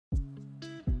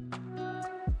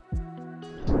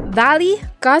Bali,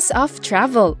 cost of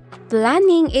travel.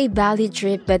 Planning a Bali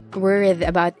trip but worried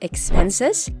about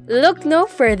expenses? Look no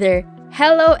further.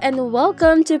 Hello and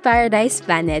welcome to Paradise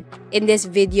Planet. In this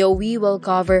video, we will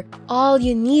cover all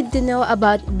you need to know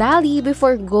about Bali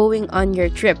before going on your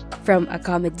trip, from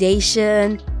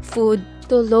accommodation, food,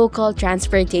 to local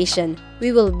transportation.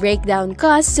 We will break down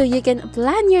costs so you can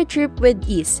plan your trip with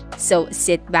ease. So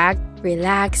sit back,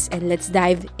 relax, and let's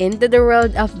dive into the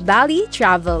world of Bali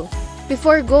travel.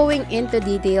 Before going into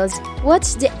details,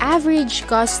 what's the average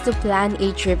cost to plan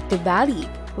a trip to Bali?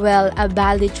 Well, a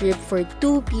Bali trip for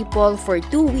 2 people for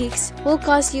 2 weeks will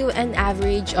cost you an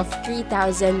average of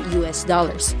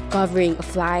 $3,000, covering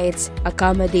flights,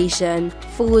 accommodation,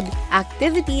 food,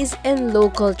 activities, and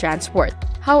local transport.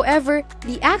 However,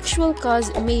 the actual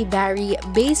cost may vary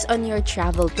based on your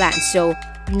travel plan. So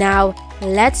now,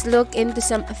 let's look into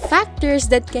some factors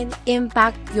that can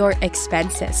impact your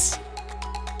expenses.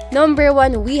 Number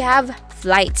 1, we have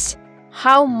flights.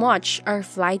 How much are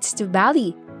flights to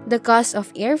Bali? The cost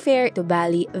of airfare to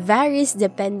Bali varies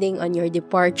depending on your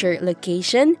departure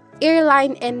location,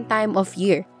 airline, and time of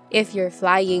year. If you're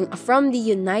flying from the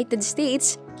United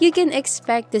States, you can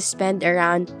expect to spend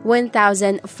around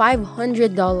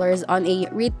 $1,500 on a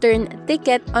return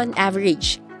ticket on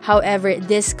average. However,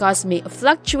 this cost may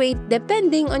fluctuate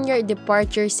depending on your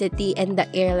departure city and the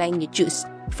airline you choose.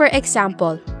 For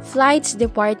example, flights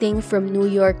departing from New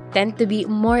York tend to be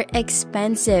more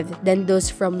expensive than those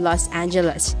from Los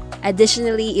Angeles.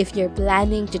 Additionally, if you're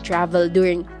planning to travel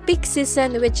during peak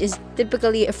season, which is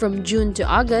typically from June to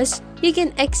August, you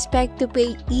can expect to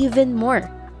pay even more.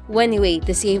 One way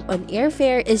to save on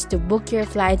airfare is to book your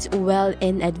flights well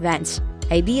in advance,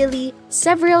 ideally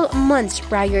several months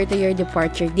prior to your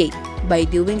departure date. By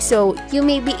doing so, you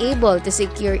may be able to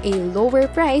secure a lower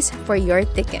price for your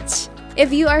tickets.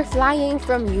 If you are flying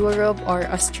from Europe or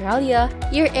Australia,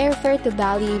 your airfare to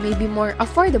Bali may be more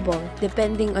affordable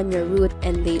depending on your route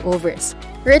and layovers.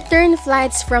 Return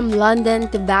flights from London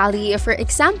to Bali, for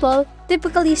example,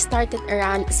 typically start at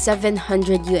around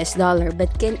 $700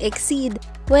 but can exceed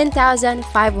 $1,500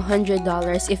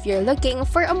 if you're looking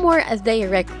for a more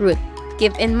direct route.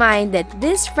 Keep in mind that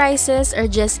these prices are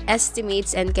just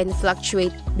estimates and can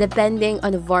fluctuate depending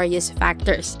on various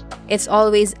factors. It's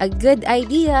always a good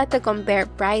idea to compare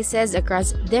prices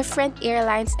across different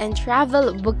airlines and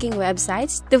travel booking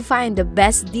websites to find the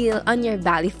best deal on your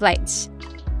Bali flights.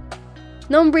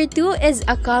 Number 2 is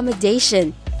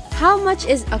accommodation. How much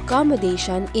is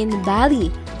accommodation in Bali?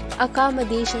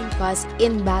 Accommodation costs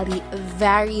in Bali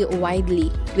vary widely,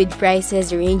 with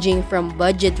prices ranging from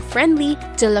budget-friendly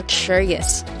to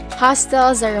luxurious.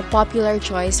 Hostels are a popular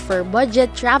choice for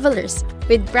budget travelers,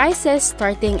 with prices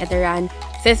starting at around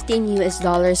 $15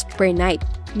 per night.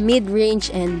 Mid-range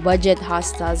and budget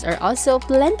hostels are also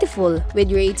plentiful,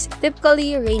 with rates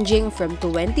typically ranging from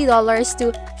 $20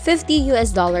 to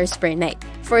 $50 per night.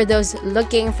 For those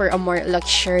looking for a more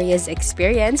luxurious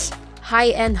experience,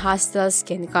 high-end hostels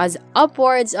can cost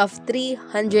upwards of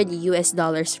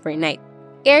 $300 per night.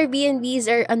 Airbnbs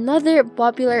are another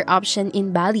popular option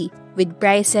in Bali, with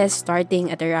prices starting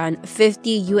at around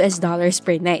 $50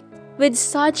 per night. With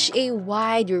such a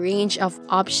wide range of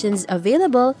options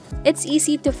available, it's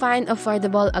easy to find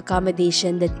affordable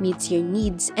accommodation that meets your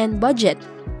needs and budget.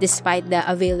 Despite the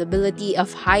availability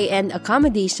of high-end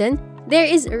accommodation, there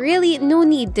is really no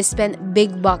need to spend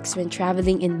big bucks when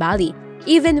traveling in Bali.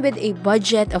 Even with a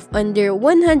budget of under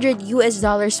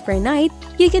 $100 per night,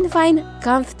 you can find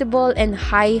comfortable and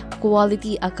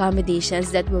high-quality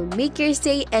accommodations that will make your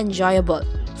stay enjoyable.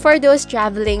 For those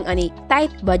traveling on a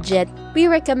tight budget, we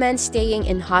recommend staying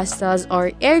in hostels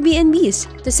or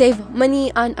Airbnbs to save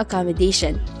money on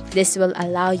accommodation. This will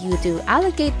allow you to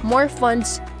allocate more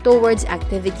funds towards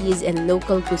activities and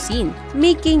local cuisine,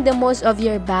 making the most of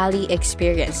your Bali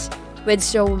experience. With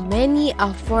so many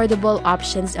affordable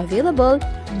options available,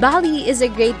 Bali is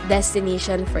a great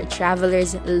destination for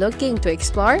travelers looking to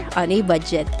explore on a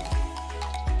budget.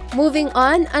 Moving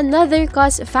on, another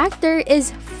cost factor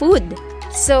is food.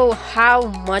 So, how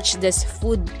much does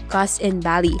food cost in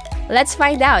Bali? Let's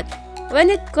find out. When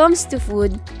it comes to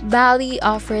food, Bali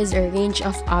offers a range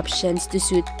of options to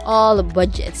suit all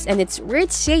budgets, and it's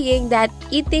worth saying that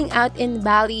eating out in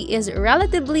Bali is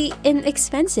relatively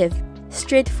inexpensive.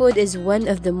 Street food is one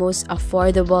of the most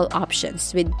affordable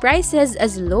options, with prices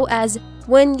as low as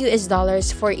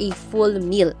 $1 for a full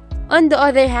meal. On the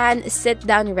other hand,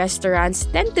 sit-down restaurants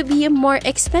tend to be more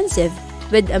expensive,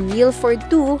 with a meal for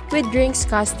 2 with drinks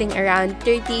costing around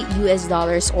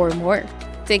 $30 or more.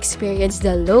 To experience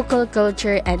the local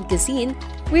culture and cuisine,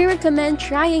 we recommend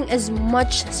trying as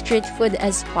much street food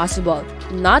as possible.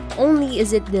 Not only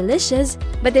is it delicious,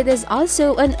 but it is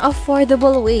also an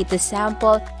affordable way to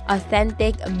sample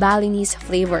authentic Balinese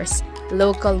flavors.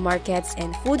 Local markets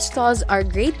and food stalls are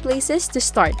great places to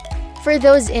start. For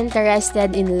those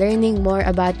interested in learning more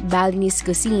about Balinese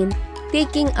cuisine,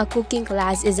 taking a cooking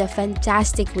class is a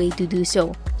fantastic way to do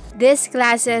so. These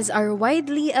classes are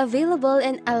widely available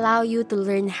and allow you to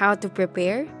learn how to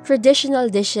prepare traditional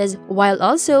dishes while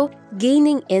also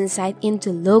gaining insight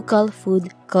into local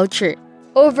food culture.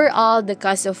 Overall, the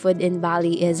cost of food in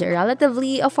Bali is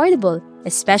relatively affordable,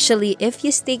 especially if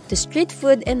you stick to street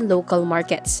food and local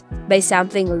markets. By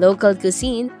sampling local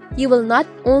cuisine, you will not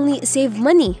only save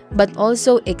money but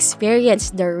also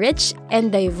experience the rich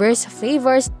and diverse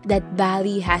flavors that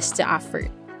Bali has to offer.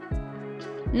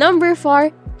 Number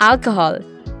 4. Alcohol.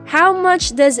 How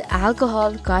much does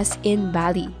alcohol cost in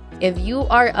Bali? If you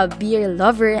are a beer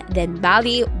lover, then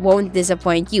Bali won't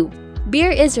disappoint you.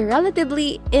 Beer is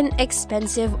relatively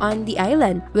inexpensive on the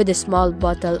island, with a small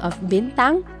bottle of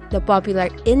bintang, the popular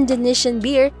Indonesian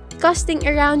beer, costing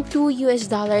around $2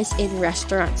 in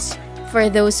restaurants. For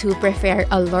those who prefer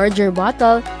a larger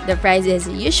bottle, the price is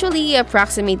usually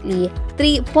approximately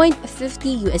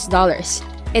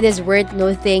 $3.50. It is worth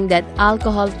noting that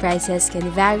alcohol prices can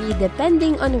vary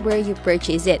depending on where you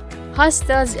purchase it.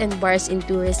 Hostels and bars in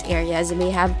tourist areas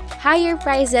may have higher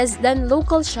prices than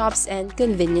local shops and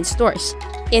convenience stores.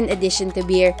 In addition to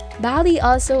beer, Bali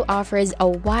also offers a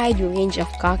wide range of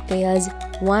cocktails,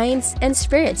 wines, and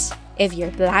spirits. If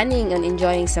you're planning on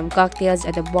enjoying some cocktails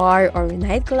at a bar or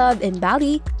nightclub in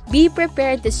Bali, be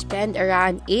prepared to spend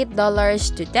around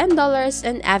 $8 to $10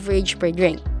 on average per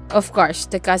drink. Of course,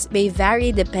 the cost may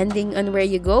vary depending on where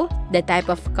you go, the type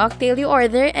of cocktail you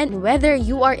order, and whether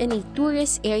you are in a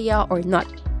tourist area or not.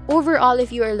 Overall,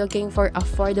 if you are looking for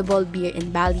affordable beer in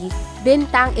Bali,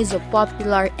 bintang is a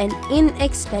popular and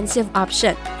inexpensive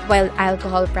option. While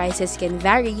alcohol prices can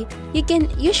vary, you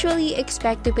can usually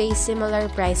expect to pay similar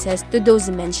prices to those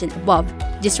mentioned above.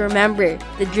 Just remember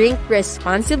to drink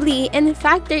responsibly and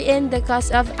factor in the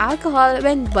cost of alcohol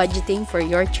when budgeting for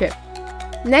your trip.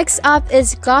 Next up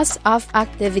is cost of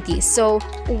activities. So,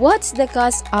 what's the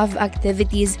cost of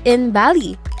activities in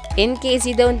Bali? In case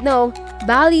you don't know,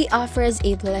 Bali offers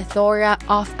a plethora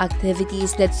of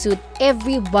activities that suit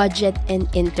every budget and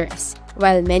interest.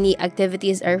 While many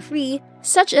activities are free,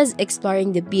 such as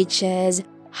exploring the beaches,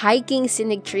 hiking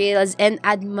scenic trails, and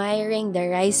admiring the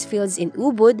rice fields in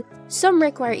Ubud, some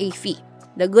require a fee.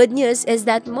 The good news is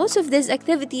that most of these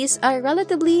activities are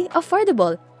relatively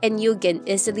affordable and you can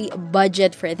easily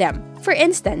budget for them. For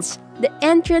instance, the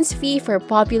entrance fee for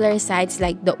popular sites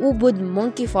like the Ubud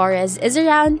Monkey Forest is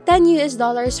around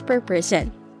 $10 per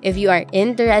person. If you are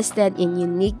interested in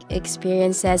unique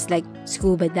experiences like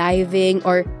scuba diving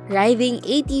or riding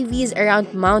ATVs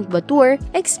around Mount Batur,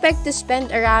 expect to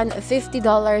spend around $50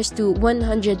 to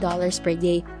 $100 per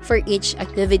day for each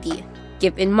activity.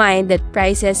 Keep in mind that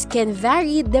prices can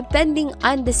vary depending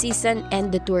on the season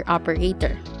and the tour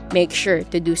operator. Make sure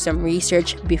to do some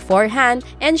research beforehand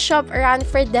and shop around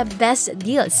for the best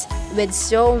deals. With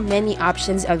so many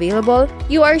options available,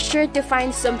 you are sure to find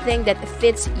something that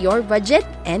fits your budget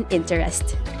and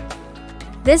interest.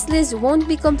 This list won't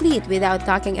be complete without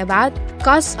talking about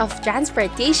costs of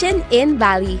transportation in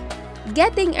Bali.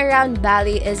 Getting around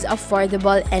Bali is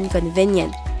affordable and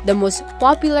convenient. The most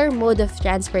popular mode of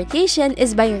transportation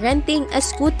is by renting a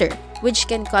scooter, which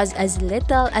can cost as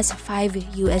little as $5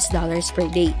 per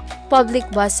day. Public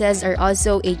buses are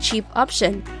also a cheap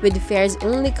option, with fares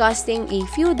only costing a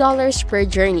few dollars per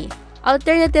journey.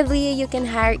 Alternatively, you can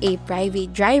hire a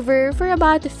private driver for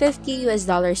about $50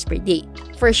 per day.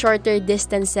 For shorter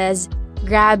distances,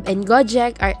 Grab and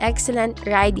Gojek are excellent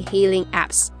ride-hailing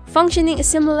apps, functioning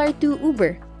similar to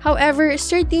Uber. However,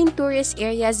 certain tourist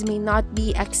areas may not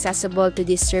be accessible to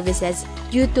these services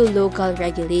due to local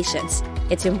regulations.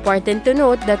 It's important to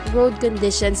note that road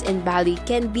conditions in Bali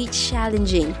can be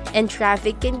challenging and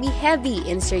traffic can be heavy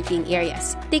in certain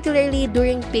areas, particularly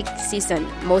during peak season.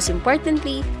 Most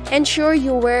importantly, ensure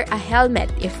you wear a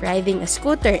helmet if riding a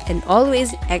scooter and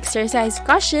always exercise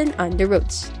caution on the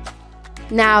roads.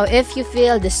 Now, if you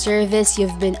feel the service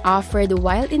you've been offered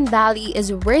while in Bali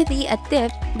is worthy a tip,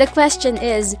 the question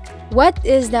is, what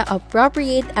is the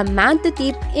appropriate amount to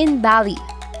tip in Bali?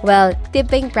 Well,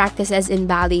 tipping practices in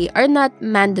Bali are not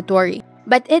mandatory,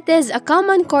 but it is a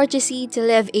common courtesy to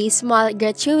leave a small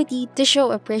gratuity to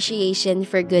show appreciation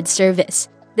for good service.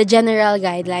 The general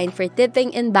guideline for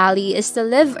tipping in Bali is to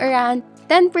leave around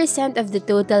 10% of the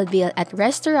total bill at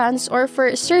restaurants or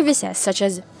for services such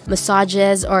as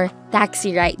massages or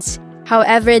taxi rides.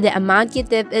 However, the amount you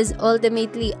tip is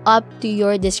ultimately up to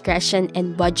your discretion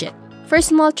and budget. For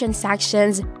small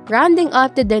transactions, rounding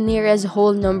up to the nearest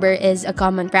whole number is a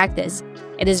common practice.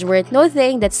 It is worth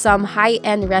noting that some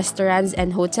high-end restaurants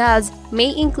and hotels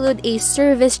may include a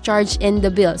service charge in the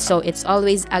bill, so it's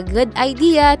always a good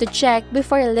idea to check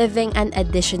before leaving an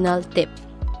additional tip.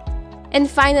 And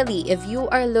finally, if you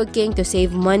are looking to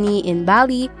save money in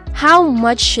Bali, how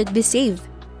much should be saved?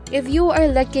 If you are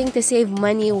looking to save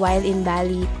money while in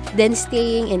Bali, then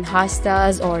staying in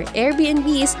hostels or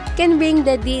Airbnbs can bring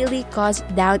the daily cost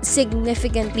down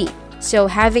significantly.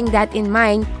 So having that in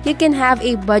mind, you can have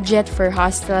a budget for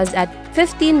hostels at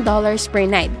 $15 per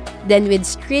night. Then with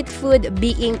street food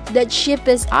being the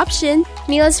cheapest option,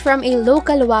 meals from a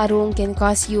local warung can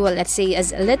cost you, let's say,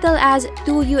 as little as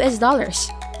 $2.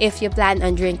 If you plan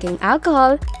on drinking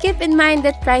alcohol, keep in mind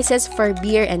that prices for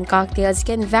beer and cocktails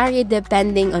can vary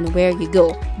depending on where you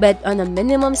go. But on a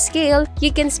minimum scale,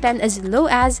 you can spend as low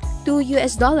as $2.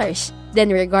 Then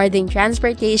regarding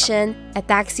transportation, a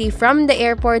taxi from the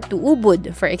airport to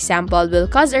Ubud, for example, will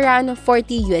cost around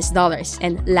 $40.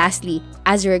 And lastly,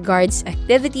 as regards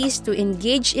activities to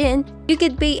engage in, you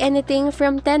could pay anything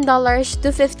from $10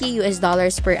 to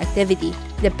 $50 per activity,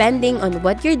 depending on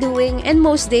what you're doing, and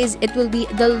most days it will be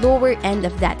the lower end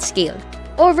of that scale.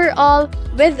 Overall,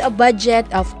 with a budget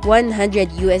of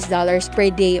 $100 per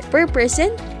day per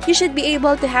person, you should be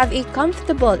able to have a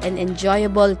comfortable and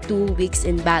enjoyable 2 weeks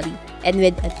in Bali. And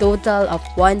with a total of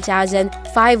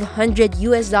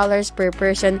 $1,500 per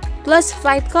person plus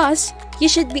flight costs, you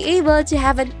should be able to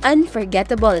have an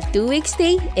unforgettable 2-week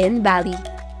stay in Bali.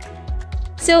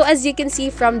 So as you can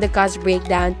see from the cost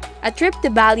breakdown, a trip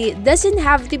to Bali doesn't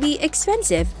have to be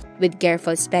expensive. With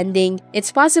careful spending,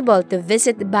 it's possible to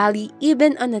visit Bali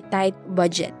even on a tight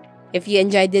budget. If you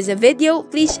enjoyed this video,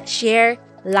 please share,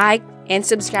 like, and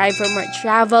subscribe for more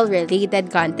travel-related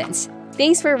contents.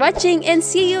 Thanks for watching and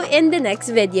see you in the next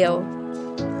video.